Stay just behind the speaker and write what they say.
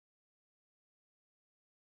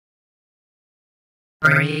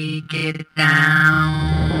Break it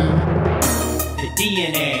down. The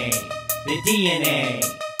DNA makes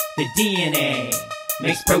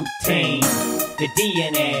protein. The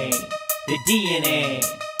DNA makes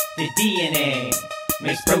protein. The DNA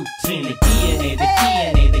makes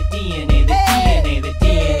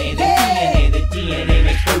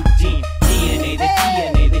protein.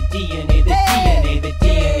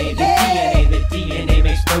 DNA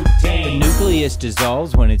makes protein. The nucleus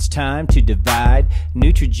dissolves when it's time to divide.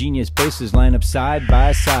 Nutrigenius bases line up side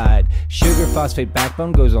by side. Sugar phosphate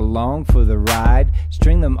backbone goes along for the ride.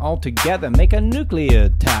 String them all together, make a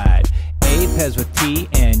nucleotide. A pairs with T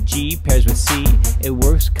and G pairs with C. It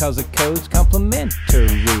works cause the code's complementary.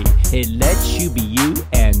 It lets you be you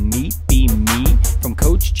and me be me. From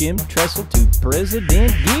Coach Jim Tressel to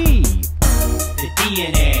President Gee. The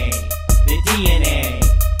DNA makes protein.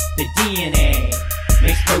 The DNA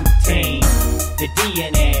makes protein. The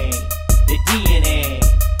DNA makes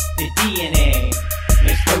protein. The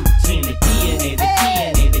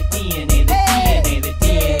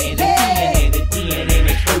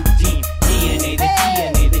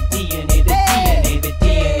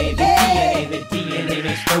DNA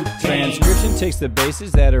makes protein. Transcription takes the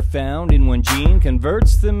bases that are found in one gene,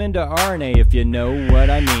 converts them into RNA, if you know what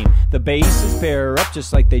I mean. The bases pair up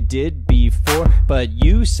just like they did before, but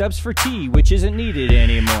U subs for T, which isn't needed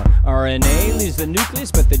anymore. RNA leaves the nucleus,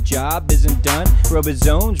 but the job isn't done.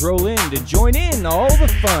 Ribosomes roll in to join in all the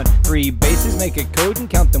fun. 3 bases make a codon,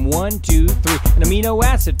 count them 1, 2, 3. An amino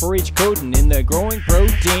acid for each codon in the growing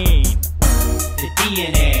protein. The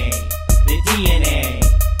DNA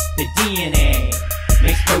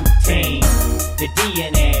makes protein. The DNA makes protein. The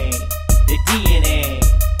DNA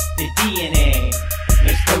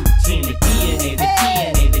makes protein. The DNA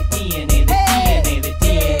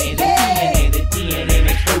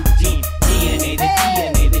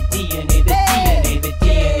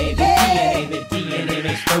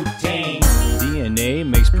makes protein. DNA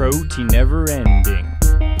makes protein never ending.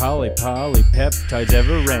 Polypeptides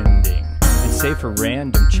ever ending. And say for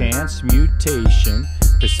random chance mutation,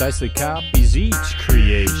 precisely copies each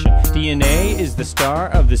creation. DNA is the star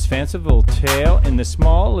of this fanciful tale, in the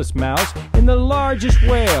smallest mouse, in the largest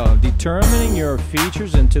whale, determining your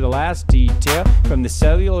features into the last detail. From the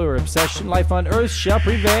cellular obsession, life on Earth shall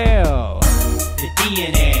prevail. The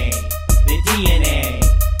DNA makes protein.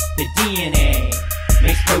 The DNA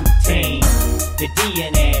makes protein. The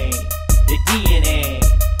DNA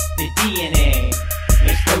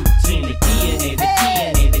makes protein.